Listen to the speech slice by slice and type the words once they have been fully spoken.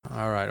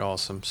All right,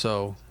 awesome.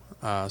 So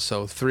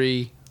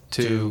 3,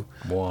 2,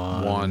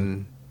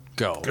 1,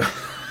 go.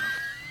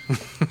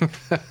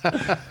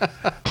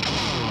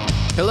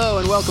 Hello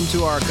and welcome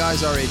to our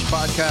Guys Our Age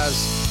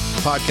podcast,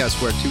 a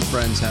podcast where two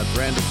friends have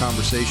random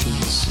conversations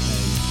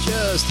and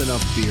just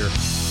enough beer.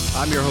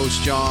 I'm your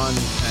host, John,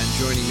 and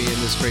joining me in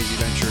this crazy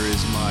venture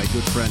is my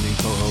good friend and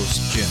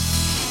co-host, Jim.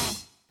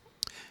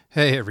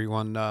 Hey,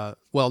 everyone.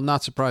 Well,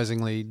 not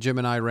surprisingly, Jim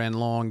and I ran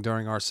long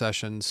during our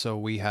sessions, so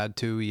we had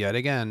to, yet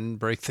again,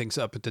 break things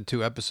up into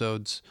 2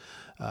 episodes.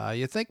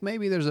 You think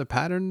maybe there's a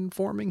pattern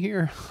forming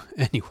here?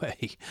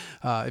 Anyway,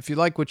 if you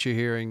like what you're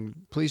hearing,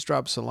 please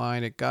drop us a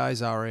line at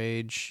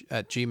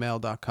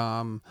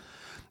guysourage@gmail.com.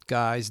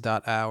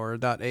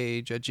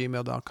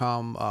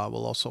 guys.our.age@gmail.com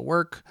will also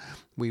work.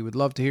 We would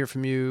love to hear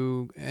from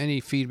you. Any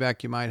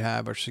feedback you might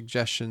have or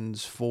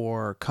suggestions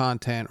for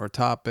content or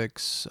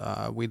topics,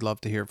 we'd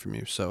love to hear from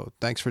you. So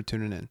thanks for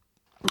tuning in.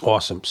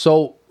 Awesome.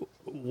 So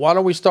why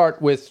don't we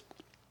start with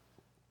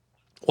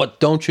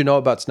what don't you know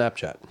about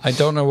Snapchat? I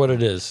don't know what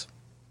it is.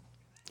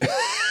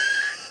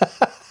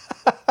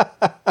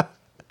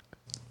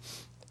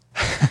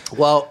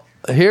 Well,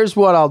 here's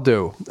what I'll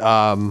do.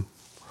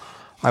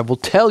 I will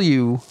tell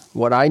you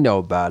what I know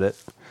about it,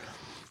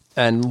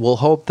 and we'll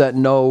hope that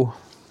no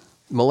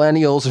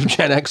millennials or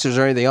Gen Xers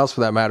or anything else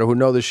for that matter who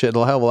know this shit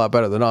a hell of a lot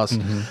better than us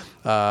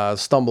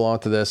stumble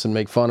onto this and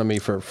make fun of me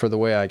for the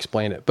way I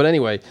explain it. But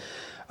anyway,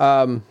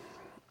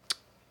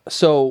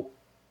 so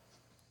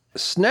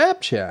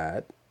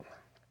Snapchat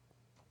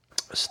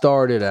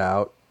started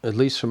out, at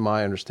least from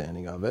my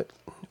understanding of it,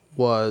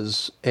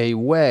 was a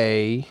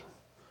way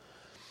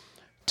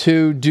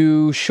to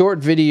do short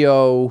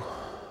video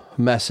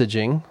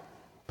messaging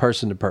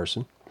person to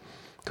person,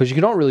 because you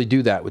don't really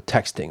do that with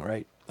texting,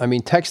 right? I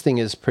mean, texting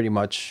is pretty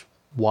much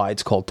why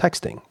it's called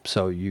texting.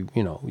 So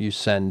you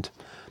send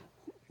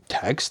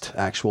text,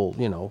 actual,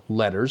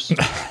 letters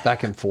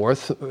back and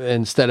forth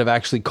instead of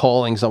actually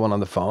calling someone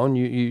on the phone.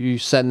 You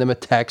send them a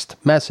text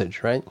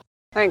message, right?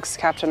 Thanks,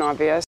 Captain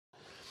Obvious.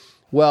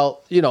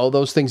 Well,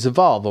 those things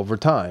evolve over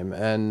time,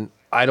 and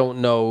I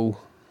don't know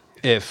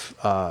if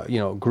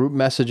group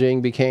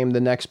messaging became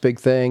the next big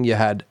thing. You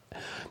had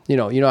you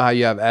know how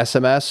you have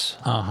SMS?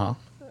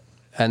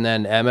 And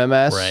then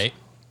MMS? Right.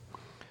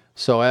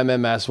 So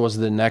MMS was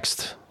the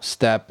next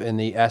step in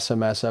the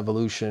SMS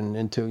evolution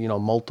into,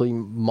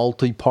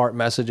 multi-part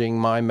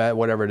messaging,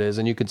 whatever it is.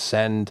 And you could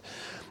send,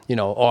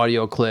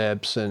 audio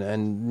clips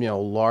and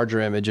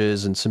larger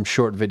images and some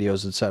short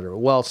videos, etc.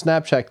 Well,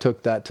 Snapchat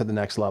took that to the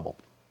next level.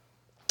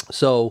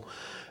 So,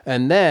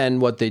 and then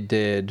what they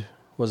did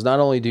was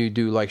not only do you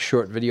do like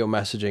short video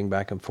messaging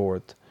back and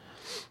forth,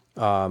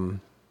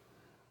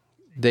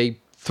 they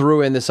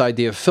threw in this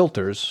idea of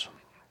filters.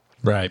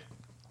 Right.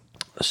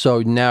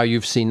 So now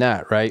you've seen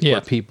that, right? Yeah.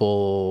 Where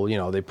people,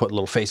 they put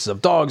little faces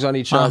of dogs on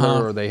each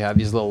other, or they have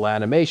these little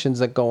animations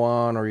that go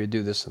on, or you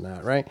do this and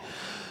that, right?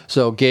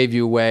 So it gave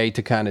you a way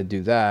to kind of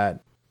do that.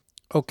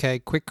 Okay,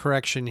 quick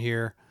correction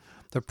here.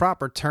 The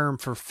proper term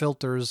for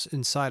filters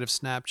inside of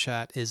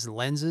Snapchat is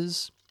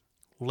lenses.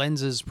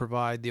 Lenses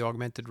provide the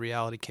augmented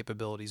reality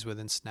capabilities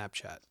within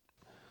Snapchat.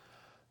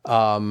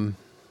 And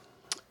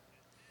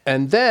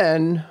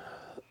then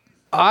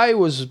I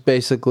was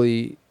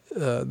basically...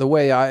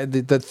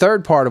 the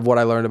third part of what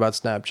I learned about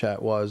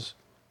Snapchat was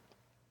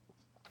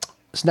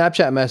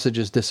Snapchat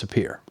messages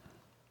disappear.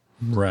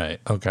 Right.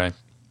 Okay.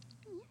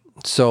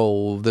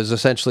 So there's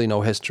essentially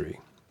no history.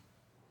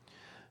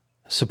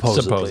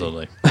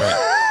 Supposedly.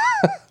 Right.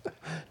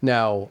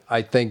 Now,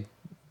 I think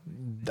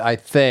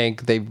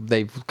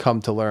they've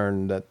come to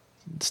learn that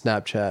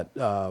Snapchat,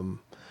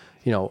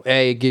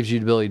 it gives you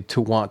the ability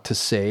to want to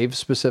save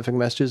specific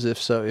messages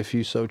if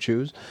you so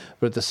choose.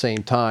 But at the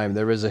same time,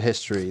 there is a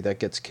history that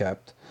gets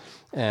kept,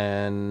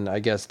 and I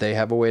guess they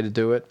have a way to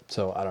do it.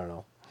 So I don't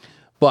know,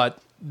 but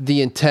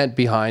the intent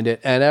behind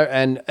it,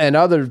 and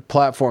other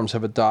platforms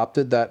have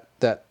adopted that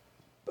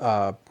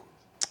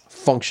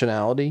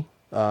functionality.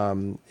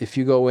 If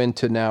you go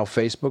into now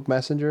Facebook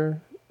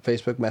Messenger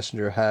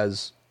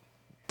has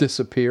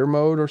disappear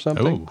mode or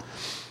something. Ooh.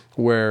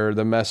 Where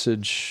the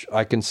message,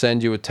 I can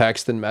send you a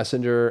text in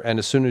Messenger, and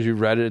as soon as you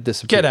read it, it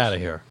disappears. Get out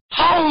of here.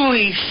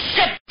 Holy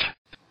shit!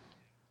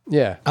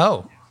 Yeah.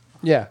 Oh.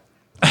 Yeah.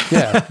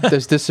 Yeah.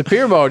 There's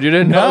disappear mode. You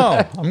didn't know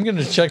that? I'm going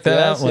to check that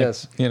out.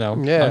 Yes.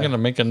 I'm going to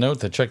make a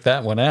note to check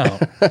that one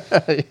out.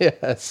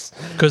 Yes.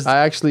 Because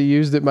I actually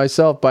used it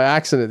myself by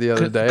accident the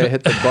other day. I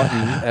hit the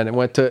button, and it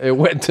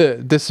went to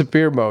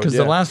disappear mode. Because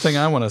the last thing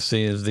I want to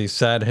see is the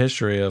sad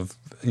history of,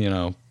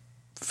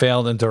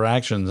 failed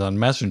interactions on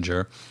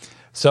Messenger.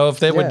 So if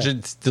they would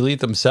just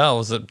delete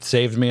themselves, it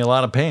saved me a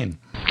lot of pain.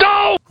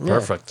 No!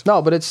 Perfect.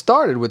 No, but it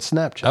started with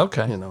Snapchat.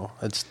 Okay.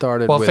 It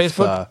started with... Well,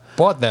 Facebook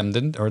bought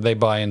them, or they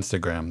buy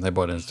Instagram? They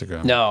bought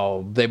Instagram.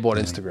 No, they bought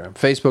Instagram.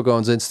 Facebook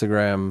owns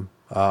Instagram.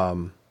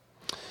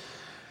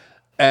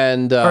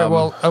 And all right,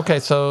 well, okay,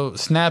 so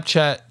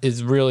Snapchat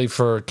is really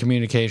for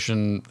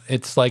communication.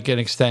 It's like an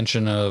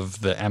extension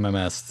of the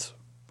MMS,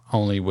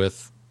 only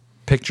with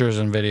pictures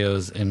and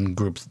videos in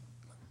group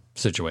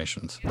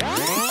situations.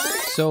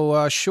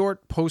 So,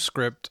 short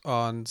postscript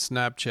on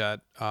Snapchat.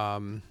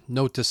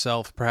 Note to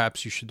self: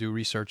 perhaps you should do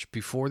research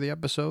before the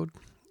episode.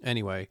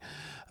 Anyway,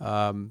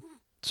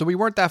 so we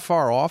weren't that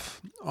far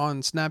off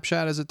on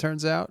Snapchat, as it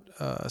turns out.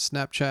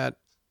 Snapchat,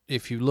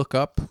 if you look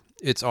up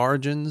its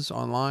origins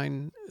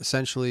online,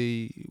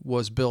 essentially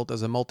was built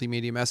as a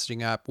multimedia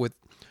messaging app with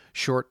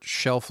short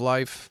shelf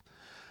life,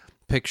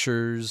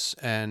 pictures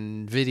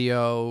and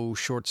video,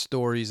 short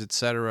stories,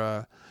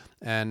 etc.,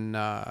 and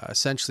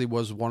essentially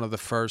was one of the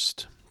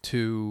first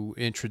to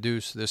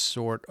introduce this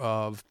sort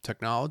of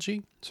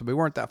technology. So we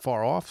weren't that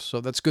far off.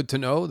 So that's good to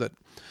know that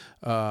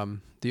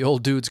the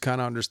old dudes kind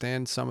of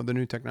understand some of the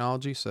new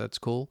technology. So that's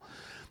cool.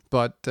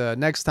 But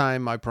next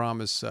time, I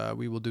promise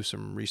we will do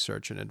some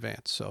research in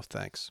advance. So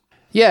thanks.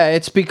 Yeah,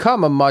 it's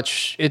become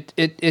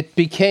it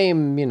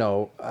became,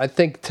 I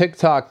think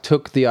TikTok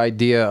took the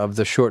idea of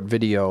the short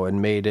video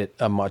and made it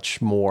a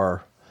much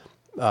more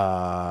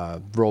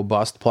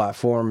robust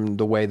platform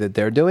the way that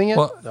they're doing it.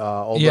 Well,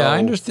 I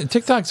understand.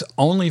 TikTok's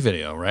only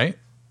video, right?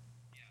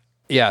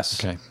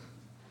 Yes. Okay.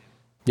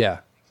 Yeah.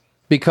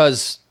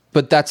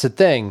 But that's the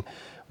thing.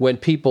 When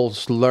people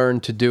learn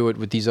to do it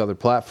with these other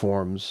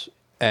platforms,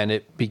 and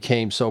it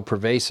became so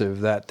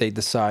pervasive that they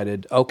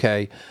decided,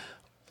 okay,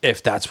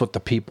 if that's what the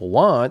people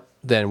want,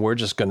 then we're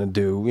just going to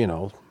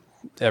do,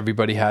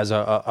 everybody has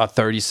a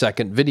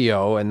 30-second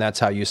video, and that's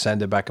how you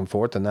send it back and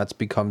forth, and that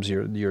becomes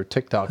your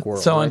TikTok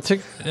world. So right?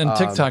 on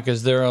TikTok,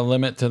 is there a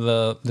limit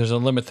to there's a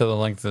limit to the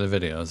length of the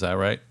video? Is that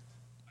right?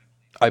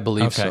 I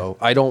believe so.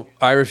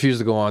 I refuse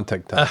to go on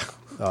TikTok.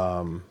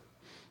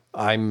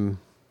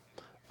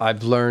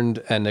 I've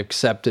learned and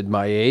accepted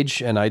my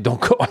age, and I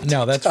don't go on TikTok.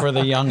 No, that's for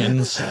the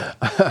youngins.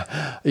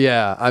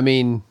 Yeah, I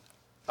mean,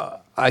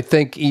 I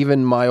think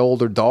even my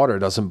older daughter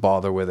doesn't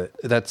bother with it.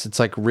 It's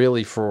like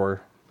really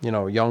for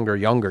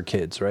younger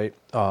kids, right?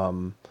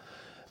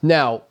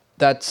 Now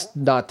that's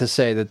not to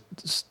say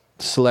that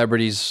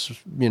celebrities,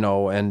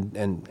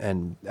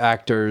 and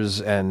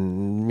actors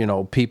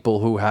and people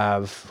who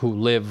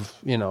live,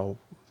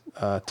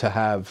 to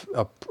have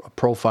a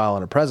profile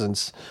and a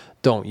presence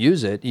don't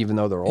use it, even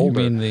though they're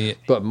older.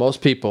 But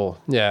most people,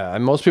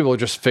 and most people are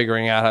just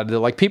figuring out how to,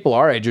 like people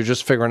our age are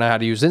just figuring out how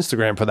to use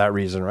Instagram for that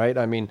reason, right?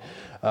 I mean,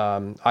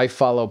 I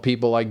follow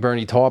people like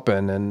Bernie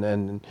Taupin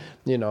and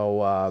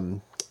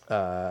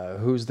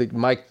who's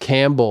Mike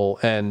Campbell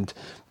and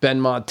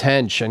Benmont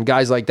Tench and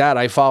guys like that.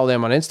 I follow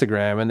them on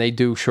Instagram, and they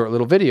do short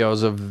little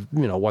videos of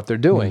what they're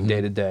doing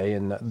day to day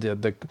and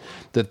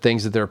the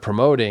things that they're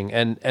promoting,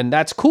 and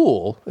that's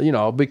cool,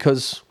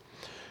 because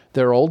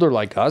they're older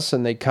like us,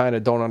 and they kind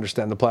of don't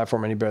understand the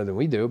platform any better than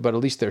we do, but at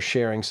least they're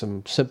sharing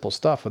some simple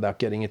stuff without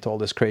getting into all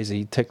this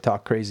crazy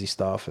TikTok crazy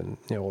stuff and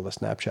all the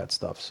Snapchat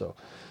stuff. So,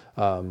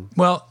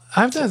 well,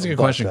 I have to ask you a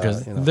question,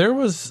 because there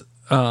was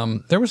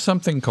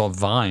something called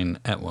Vine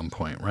at one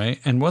point, right?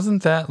 And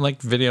wasn't that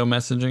like video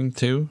messaging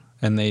too?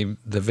 And the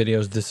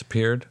videos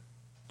disappeared.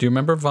 Do you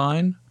remember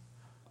Vine?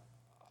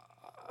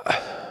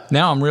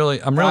 Now I'm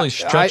really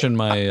stretching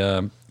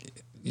my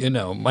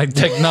my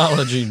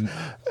technology.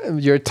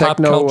 Your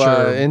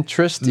techno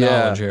interest,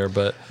 knowledge here,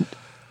 but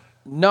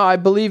no, I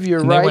believe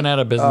you're right. They went out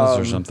of business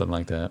or something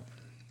like that.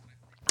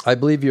 I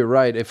believe you're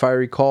right. If I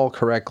recall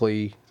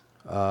correctly,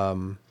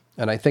 and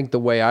I think the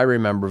way I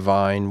remember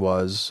Vine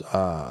was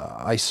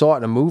I saw it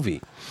in a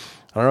movie.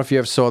 I don't know if you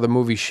ever saw the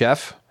movie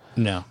Chef.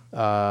 No.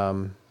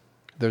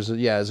 There's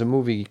a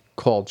movie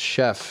called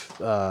Chef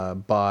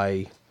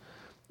by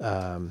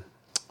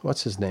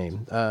what's his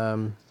name?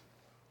 Jon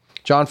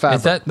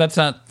Favreau. That's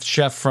not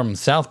Chef from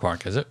South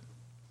Park, is it?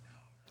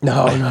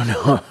 No.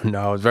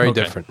 It's very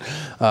different.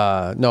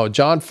 No,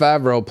 Jon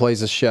Favreau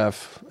plays a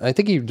chef. I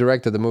think he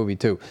directed the movie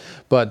too.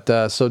 But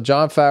so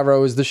Jon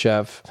Favreau is the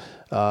chef,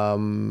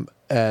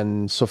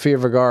 and Sofia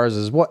Vergara's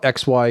his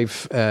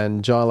ex-wife,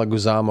 and John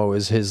Leguizamo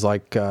is his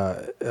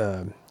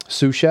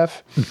sous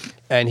chef,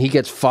 and he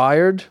gets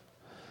fired,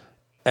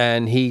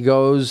 and he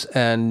goes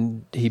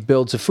and he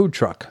builds a food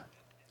truck.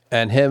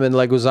 And him and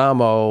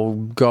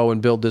Leguizamo go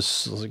and build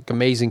this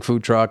amazing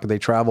food truck. They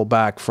travel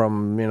back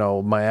from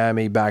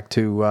Miami back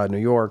to New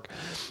York,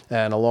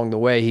 and along the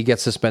way he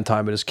gets to spend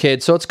time with his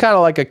kid. So it's kind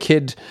of like a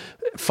kid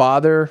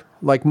father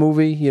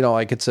movie.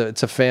 It's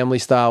a family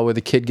style where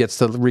the kid gets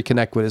to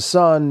reconnect with his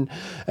son,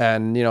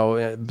 and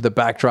the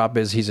backdrop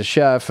is he's a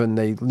chef, and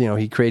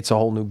he creates a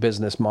whole new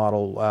business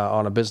model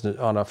on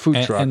a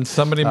food truck. And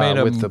somebody made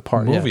a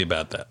movie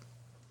about that.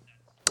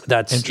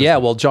 Well,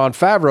 Jon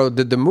Favreau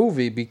did the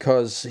movie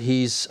because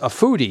he's a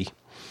foodie,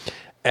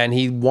 and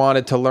he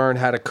wanted to learn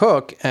how to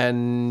cook,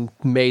 and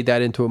made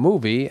that into a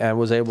movie, and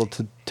was able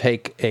to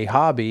take a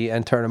hobby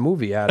and turn a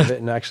movie out of it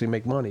and actually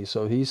make money.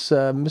 So he's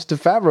Mr.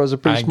 Favreau's a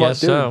pretty smart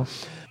dude. So.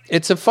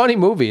 It's a funny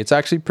movie. It's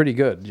actually pretty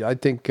good. I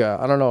think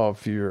I don't know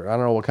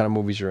what kind of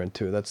movies you're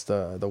into. That's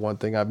the one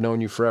thing. I've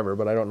known you forever,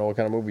 but I don't know what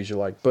kind of movies you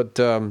like. But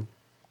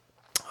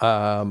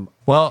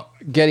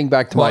getting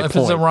back to my point. If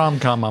it's a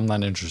rom-com, I'm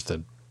not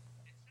interested.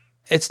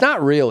 It's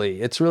not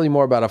really. It's really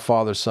more about a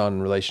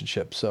father-son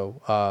relationship. So,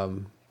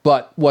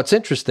 but what's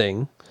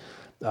interesting,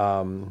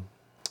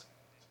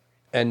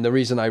 and the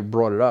reason I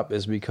brought it up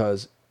is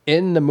because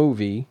in the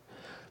movie,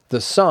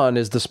 the son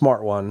is the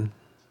smart one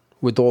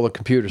with all the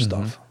computer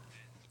stuff.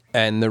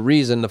 And the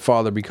reason the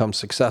father becomes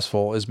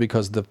successful is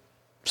because the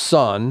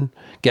son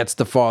gets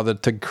the father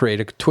to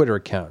create a Twitter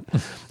account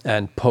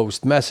and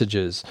post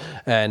messages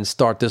and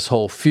start this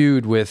whole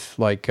feud with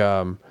like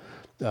a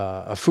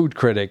food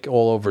critic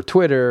all over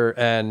Twitter.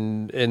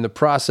 And in the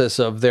process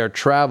of their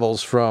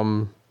travels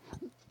from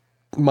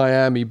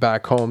Miami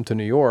back home to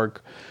New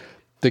York,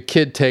 the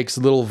kid takes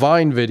little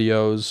Vine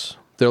videos.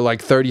 They're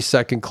like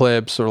 30-second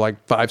clips or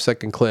like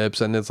 5-second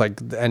clips, and it's like,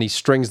 and he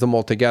strings them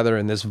all together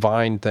in this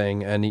Vine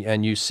thing,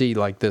 and you see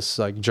like this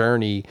like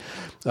journey.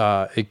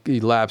 It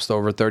elapsed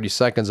over 30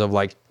 seconds of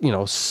like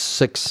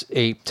 6,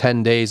 8,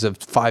 10 days of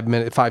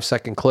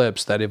 5-second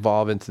clips that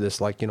evolve into this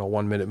like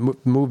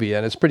 1-minute movie,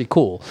 and it's pretty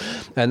cool.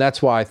 And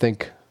that's why I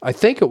think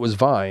it was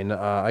Vine.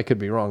 I could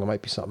be wrong. It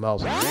might be something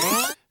else.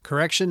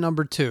 Correction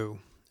number 2,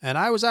 and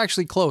I was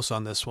actually close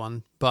on this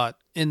one, but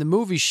in the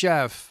movie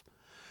Chef,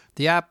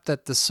 the app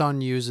that the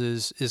son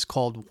uses is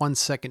called 1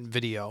 Second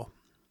Video.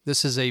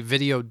 This is a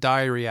video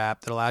diary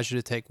app that allows you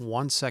to take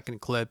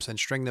 1-second clips and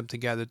string them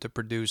together to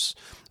produce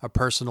a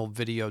personal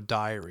video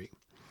diary.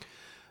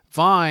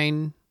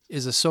 Vine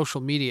is a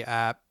social media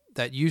app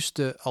that used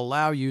to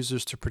allow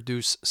users to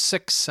produce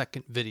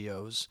 6-second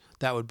videos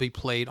that would be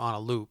played on a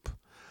loop.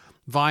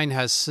 Vine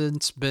has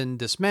since been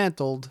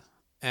dismantled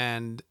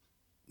and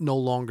no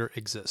longer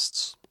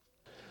exists.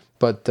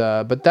 But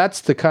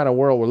that's the kind of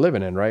world we're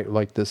living in, right?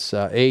 Like this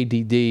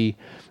ADD,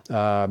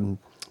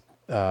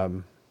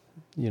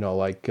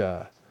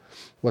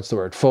 what's the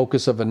word?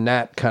 Focus of a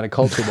gnat kind of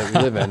culture that we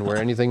live in, where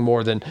anything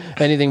more than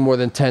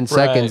 10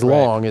 seconds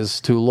long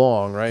is too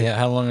long, right? Yeah,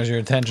 how long is your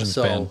attention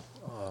span?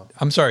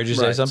 I'm sorry, did you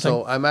say something?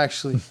 So I'm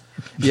actually,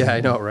 yeah,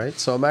 I know, right?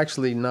 So I'm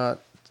actually not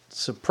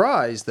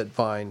surprised that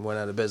Vine went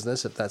out of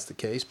business, if that's the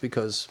case,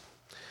 because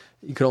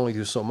you can only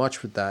do so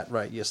much with that,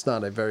 right? It's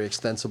not a very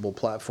extensible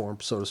platform,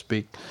 so to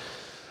speak.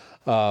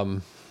 It's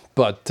I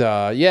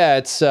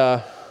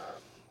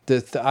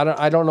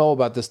don't know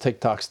about this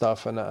TikTok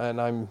stuff, and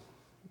I'm,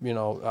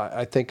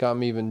 I think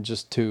I'm even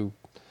just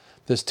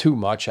there's too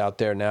much out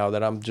there now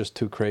that I'm just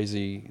too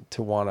crazy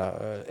to want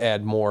to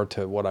add more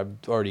to what I've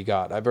already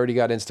got. I've already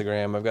got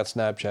Instagram, I've got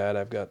Snapchat,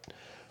 I've got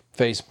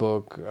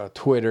Facebook,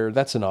 Twitter.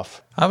 That's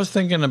enough. I was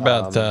thinking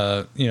about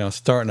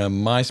starting a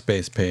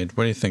MySpace page.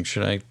 What do you think?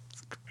 Should I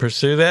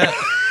pursue that?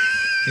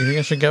 You think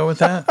I should go with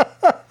that?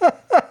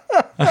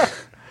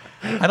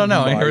 I don't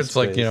know. I heard it's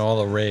like, all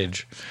the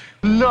rage.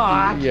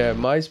 Yeah,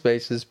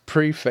 MySpace is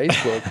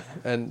pre-Facebook,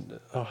 and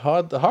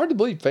hard to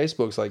believe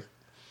Facebook's like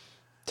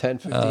 10,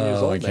 15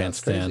 years old. I can't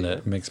stand it.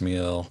 It makes me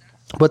ill.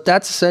 But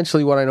that's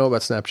essentially what I know about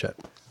Snapchat.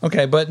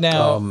 Okay, but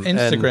now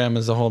Instagram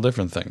is a whole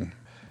different thing.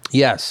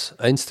 Yes,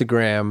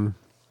 Instagram.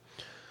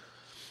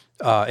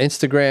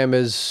 Instagram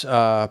is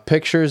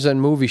pictures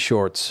and movie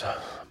shorts.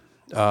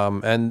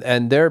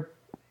 And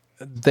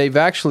they've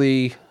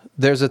actually,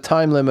 there's a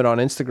time limit on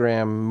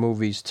Instagram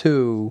movies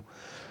too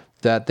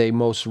that they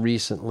most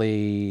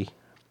recently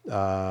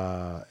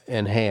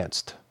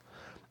enhanced.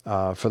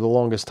 For the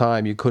longest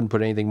time, you couldn't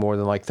put anything more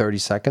than like 30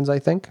 seconds, I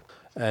think.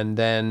 And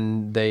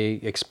then they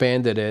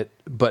expanded it,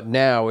 but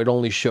now it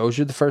only shows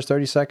you the first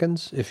 30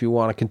 seconds. If you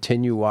want to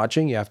continue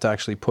watching, you have to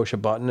actually push a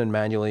button and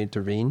manually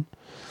intervene.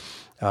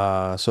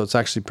 So it's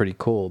actually pretty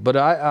cool. But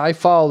I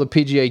follow the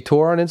PGA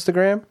Tour on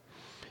Instagram.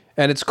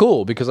 And it's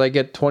cool because I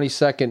get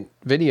 20-second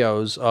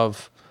videos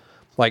of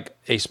like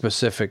a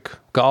specific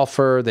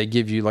golfer. They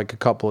give you like a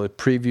couple of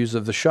previews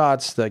of the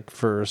shots, like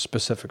for a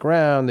specific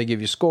round. They give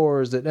you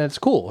scores, and it's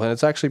cool. And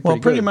it's actually pretty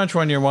good. Well, pretty much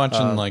when you're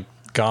watching like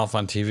golf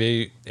on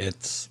TV,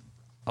 it's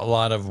a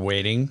lot of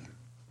waiting.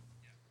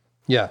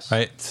 Yes.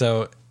 Right?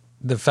 So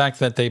the fact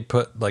that they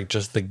put like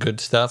just the good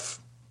stuff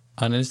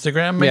on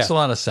Instagram makes a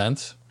lot of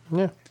sense.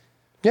 Yeah.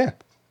 Yeah.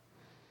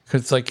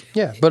 It's like,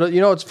 yeah, but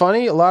it's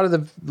funny. A lot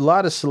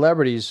of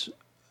celebrities,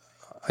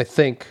 I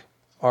think,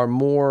 are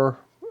more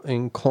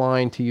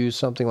inclined to use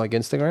something like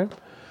Instagram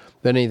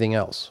than anything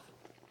else,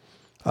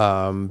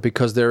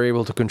 because they're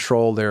able to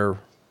control their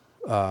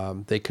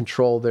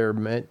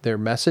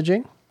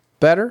messaging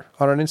better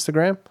on an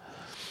Instagram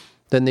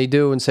than they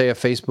do in, say, a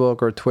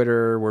Facebook or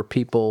Twitter, where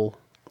people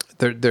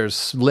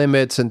there's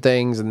limits and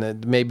things,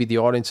 and maybe the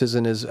audience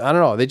isn't as, I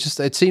don't know.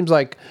 It seems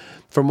like,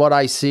 from what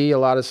I see, a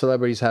lot of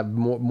celebrities have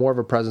more of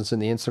a presence in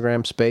the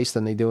Instagram space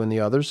than they do in the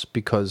others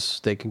because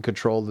they can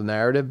control the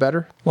narrative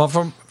better. Well,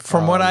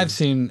 from what I've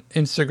seen,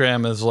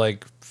 Instagram is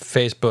like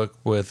Facebook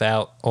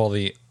without all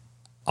the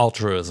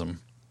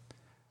altruism.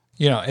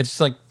 It's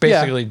like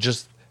basically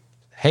just,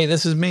 hey,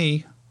 this is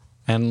me,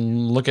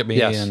 and look at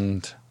me,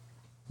 and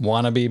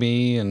wanna be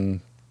me,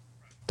 and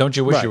don't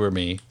you wish you were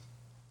me?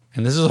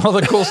 And this is all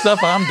the cool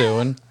stuff I'm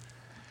doing,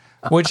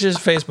 which is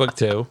Facebook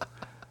too.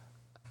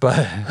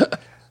 But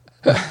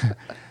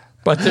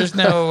there's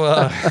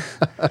no,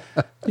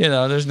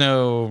 there's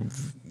no,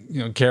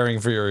 caring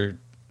for your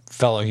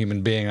fellow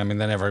human being. I mean,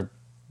 that never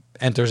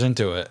enters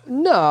into it.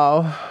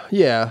 No,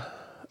 yeah.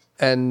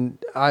 And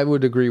I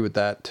would agree with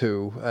that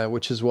too,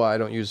 which is why I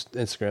don't use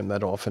Instagram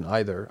that often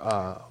either.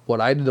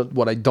 What I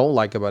don't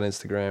like about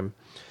Instagram,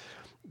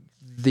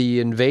 the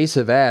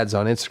invasive ads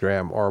on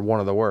Instagram are one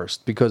of the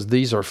worst, because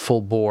these are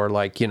full bore,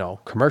 like,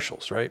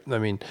 commercials, right? I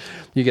mean,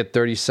 you get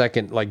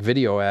 30-second like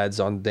video ads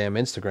on damn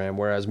Instagram,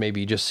 whereas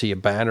maybe you just see a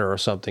banner or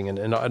something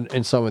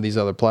in some of these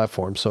other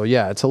platforms. So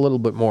yeah, it's a little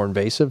bit more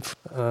invasive.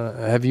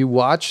 Have you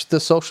watched The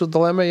Social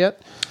Dilemma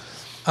yet?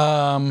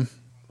 On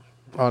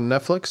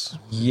Netflix?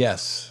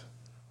 Yes.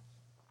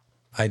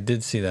 I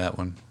did see that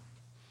one.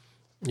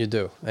 You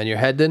do, and your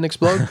head didn't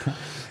explode.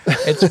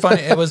 It's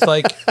funny. It was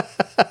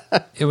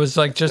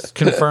like just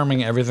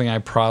confirming everything I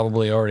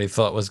probably already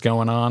thought was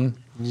going on.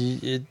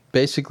 It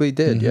basically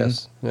did.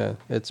 Yes. Yeah.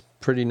 It's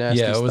pretty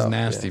nasty. Yeah, it was stuff.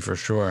 nasty for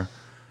sure.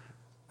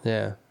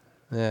 Yeah.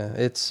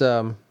 It's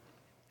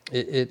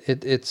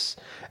it's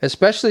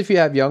especially if you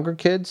have younger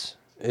kids,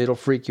 it'll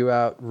freak you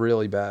out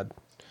really bad.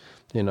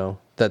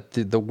 That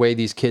the way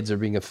these kids are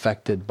being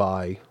affected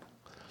by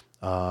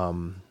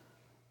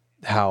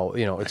how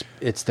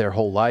it's their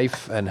whole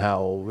life, and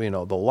how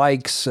the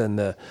likes and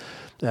the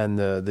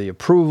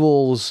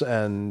approvals,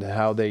 and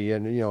how they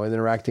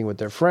interacting with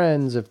their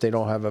friends. If they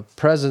don't have a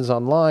presence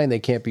online, they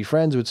can't be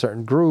friends with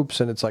certain groups,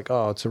 and it's like,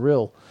 oh,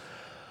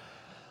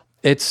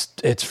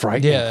 it's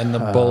frightening. Yeah, and the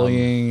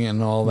bullying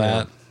and all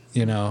that.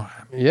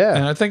 Yeah,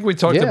 and I think we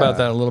talked about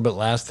that a little bit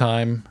last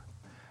time,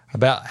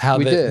 about how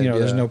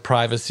there's no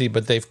privacy,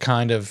 but they've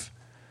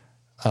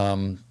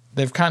learned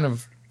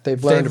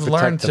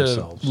to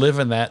themselves. live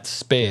in that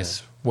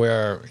space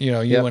where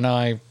you and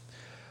I.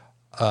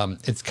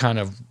 It's kind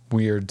of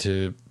weird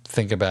to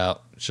think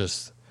about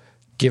just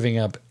giving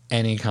up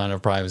any kind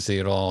of privacy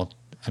at all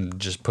and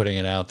just putting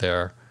it out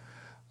there.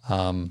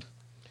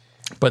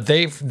 But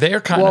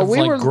they're kind of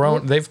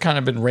grown. They've kind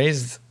of been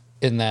raised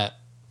in that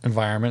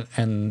environment,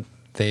 and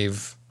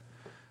they've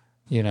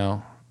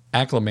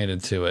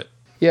acclimated to it.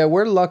 Yeah,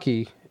 we're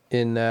lucky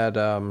in that.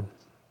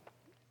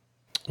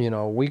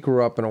 We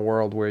grew up in a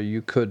world where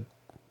you could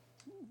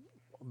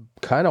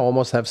kind of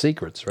almost have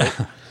secrets, right?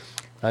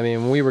 I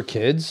mean, when we were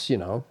kids,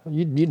 you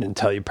didn't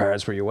tell your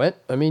parents where you went.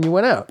 I mean, you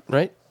went out,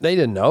 right? They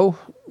didn't know.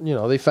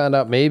 They found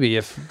out maybe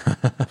if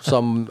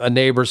a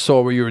neighbor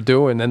saw what you were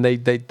doing, and they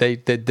did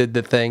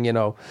the thing,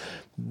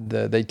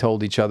 they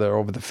told each other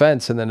over the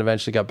fence, and then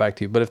eventually got back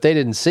to you. But if they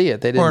didn't see it,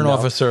 they didn't know. Or an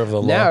officer of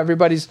the law. Now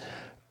everybody's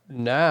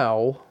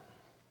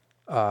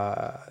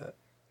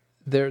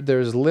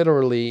there's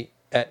literally,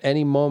 at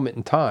any moment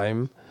in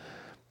time,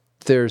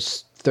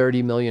 there's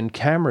 30 million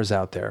cameras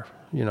out there,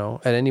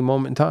 at any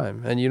moment in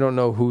time. And you don't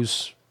know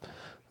who's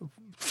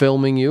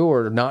filming you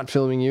or not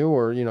filming you,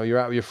 or, you're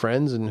out with your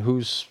friends, and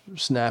who's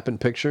snapping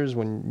pictures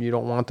when you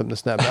don't want them to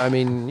snap. I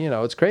mean,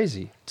 it's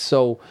crazy.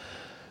 So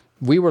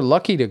we were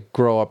lucky to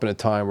grow up in a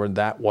time where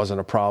that wasn't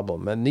a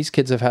problem. And these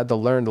kids have had to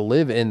learn to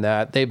live in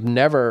that. They've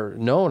never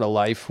known a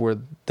life where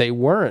they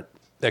weren't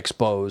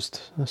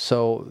exposed.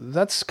 So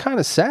that's kind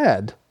of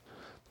sad,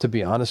 to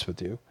be honest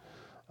with you.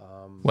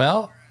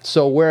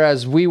 So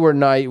whereas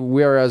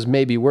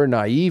maybe we're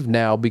naive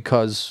now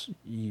because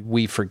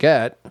we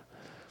forget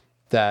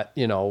that,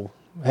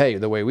 hey,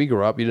 the way we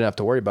grew up, you didn't have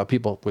to worry about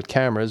people with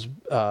cameras.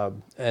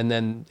 And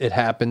then it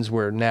happens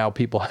where now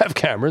people have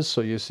cameras,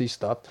 so you see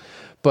stuff.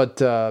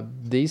 But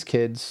these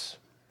kids,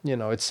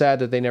 it's sad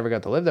that they never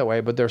got to live that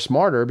way, but they're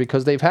smarter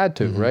because they've had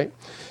to, right?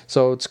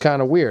 So it's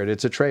kind of weird.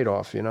 It's a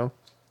trade-off,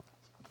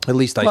 At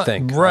least I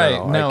think. Right.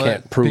 I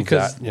can't prove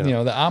because, that.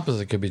 The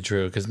opposite could be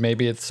true, because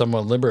maybe it's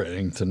somewhat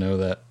liberating to know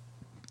that,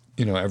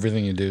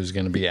 everything you do is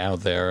going to be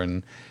out there,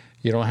 and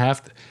you don't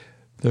have to.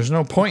 There's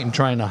no point in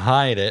trying to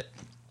hide it,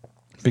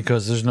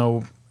 because it's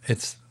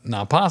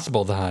not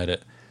possible to hide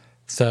it.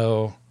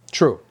 So.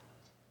 True.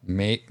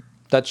 Mate.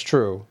 That's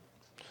true.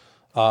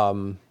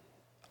 What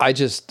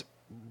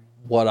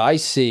I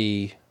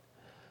see,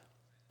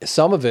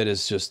 some of it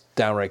is just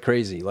downright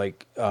crazy.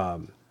 Like,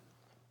 put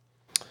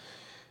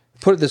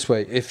it this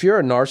way, if you're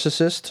a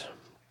narcissist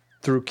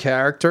through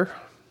character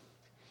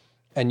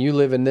and you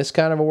live in this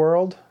kind of a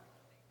world,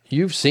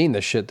 you've seen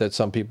the shit that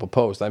some people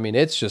post. I mean,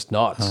 it's just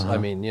nuts. Uh-huh. I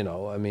mean,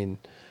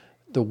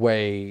 the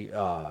way,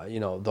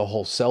 the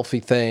whole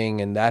selfie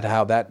thing, and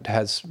how that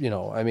has,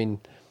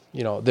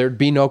 there'd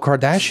be no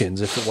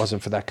Kardashians if it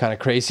wasn't for that kind of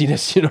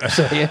craziness, you know what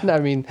I'm saying? I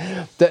mean,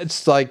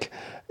 that's like,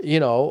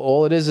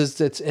 all it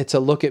is it's a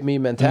look at me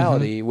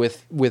mentality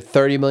with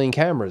 30 million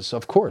cameras.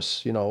 Of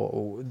course,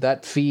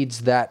 that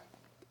feeds that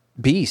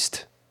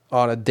beast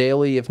on a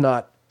daily, if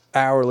not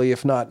hourly,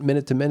 if not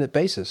minute to minute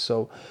basis.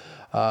 So,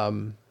 I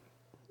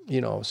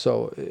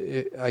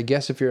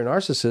guess if you're a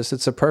narcissist,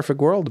 it's a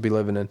perfect world to be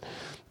living in.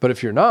 But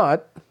if you're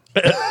not,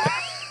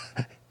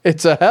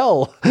 it's a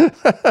hell.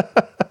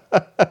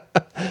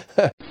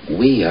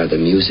 We are the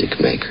music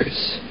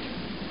makers,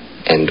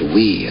 and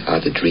we are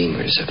the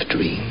dreamers of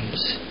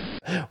dreams.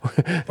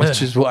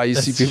 Which is why you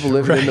see people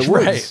living in the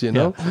woods, right.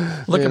 Yeah.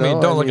 Look at me,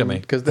 don't look at me.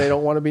 Because they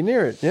don't want to be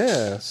near it.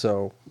 Yeah,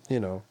 so,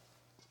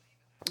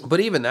 But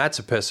even that's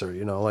a pisser,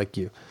 like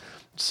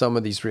some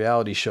of these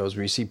reality shows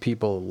where you see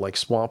people like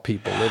swamp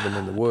people living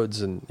in the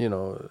woods, and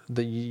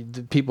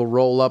the people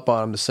roll up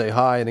on them to say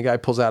hi, and the guy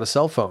pulls out a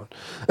cell phone.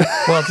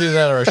 Well, it's either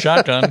that or a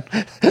shotgun.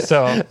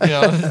 So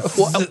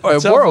Well,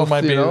 cell world, phone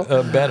might be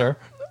better.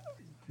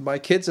 My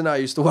kids and I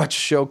used to watch a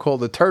show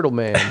called The Turtle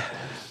Man,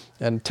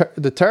 and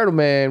the Turtle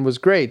Man was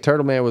great.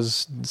 Turtle Man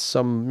was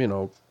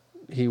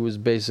he was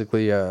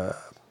basically a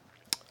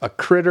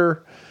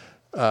critter.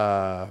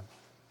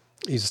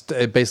 He's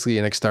basically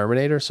an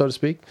exterminator, so to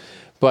speak.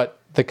 But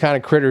the kind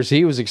of critters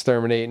he was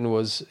exterminating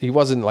he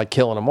wasn't like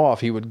killing them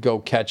off. He would go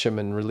catch them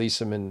and release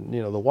them in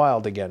the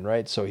wild again,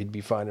 right? So he'd be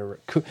finding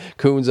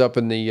coons up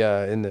in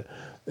the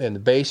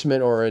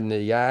basement or in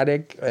the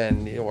attic,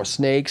 or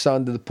snakes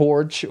under the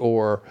porch,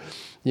 or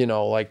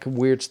like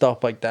weird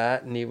stuff like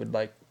that. And he would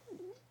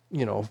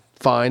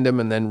find them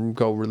and then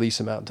go release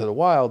them out into the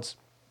wilds.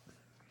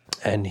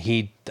 And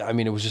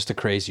it was just a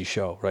crazy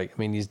show, right? I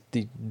mean,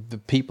 the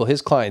people,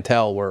 his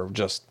clientele were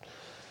just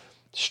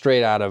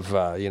straight out of,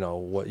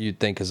 what you'd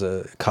think is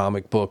a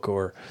comic book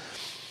or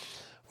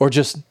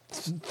just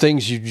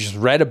things you just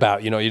read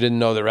about, you didn't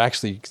know that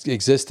actually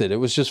existed. It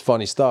was just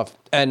funny stuff.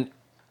 And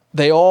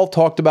they all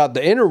talked about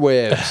the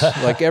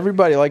interwebs. Like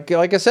everybody, like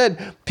I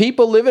said,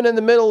 people living in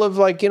the middle of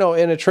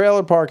in a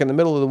trailer park in the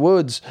middle of the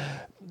woods,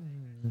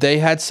 they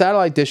had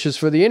satellite dishes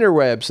for the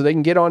interweb so they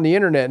can get on the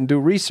internet and do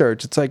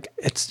research. It's like,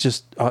 it's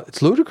just,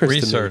 it's ludicrous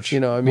research.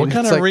 to me. What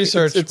kind of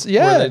research were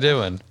they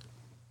doing?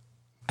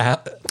 How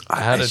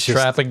to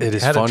trap a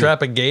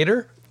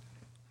gator?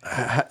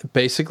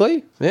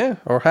 Basically, yeah.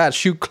 Or how to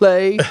shoot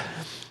clay.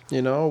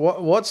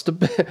 What's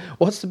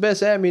the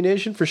best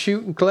ammunition for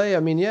shooting clay?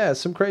 I mean, yeah,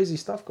 some crazy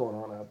stuff going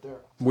on out there.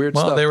 Weird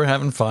stuff. Well, they were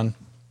having fun.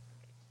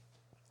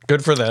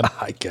 Good for them.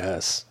 I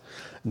guess.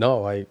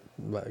 No,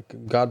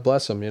 God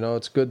bless them.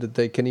 It's good that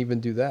they can even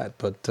do that.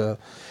 But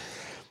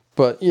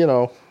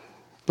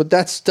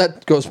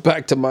that goes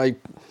back to my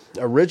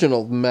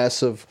original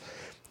mess of,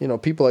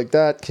 people like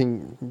that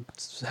can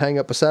hang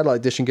up a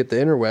satellite dish and get the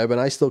interweb,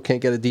 and I still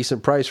can't get a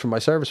decent price from my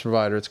service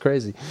provider. It's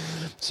crazy.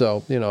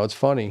 So, it's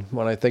funny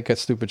when I think of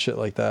stupid shit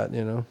like that,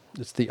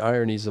 it's the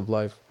ironies of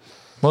life.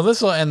 Well,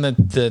 this will end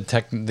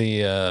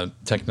the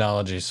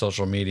technology,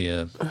 social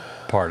media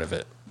part of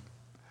it.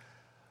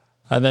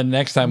 And then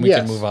next time we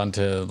can move on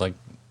to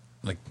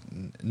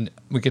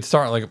we could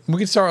start a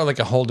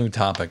whole new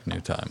topic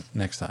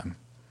next time.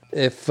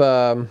 If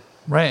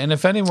right, and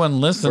if anyone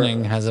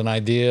listening has an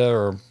idea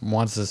or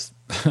wants us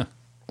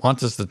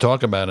to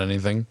talk about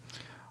anything,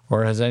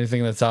 or has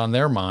anything that's on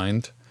their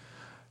mind,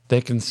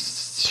 they can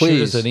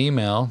shoot us an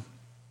email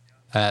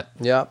at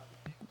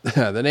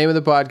the name of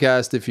the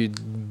podcast, if you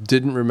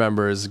didn't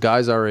remember, is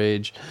Guys Our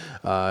Age.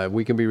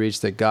 We can be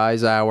reached at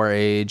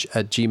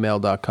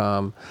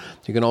guysourage@gmail.com.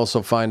 You can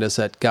also find us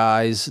at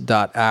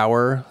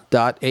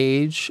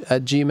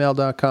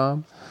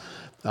guys.our.age@gmail.com.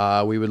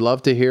 We would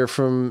love to hear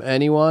from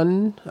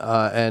anyone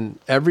and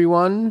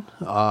everyone.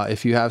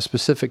 If you have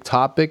specific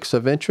topics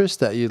of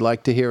interest that you'd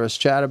like to hear us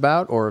chat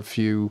about, or if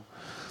you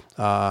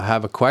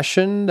have a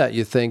question that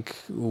you think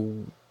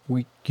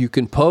you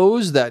can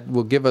pose that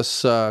will give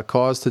us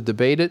cause to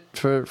debate it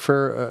for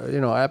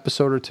an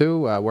episode or two,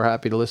 we're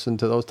happy to listen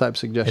to those type of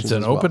suggestions.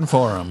 It's an open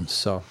forum.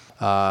 So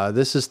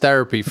this is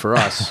therapy for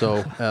us.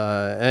 So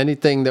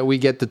anything that we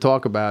get to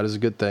talk about is a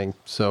good thing.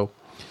 So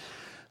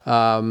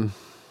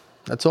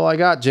that's all I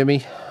got,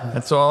 Jimmy.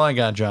 That's all I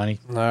got, Johnny.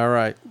 All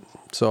right.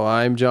 So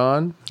I'm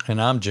John.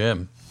 And I'm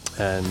Jim.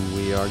 And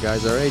we are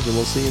Guys Our Age, and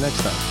we'll see you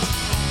next time.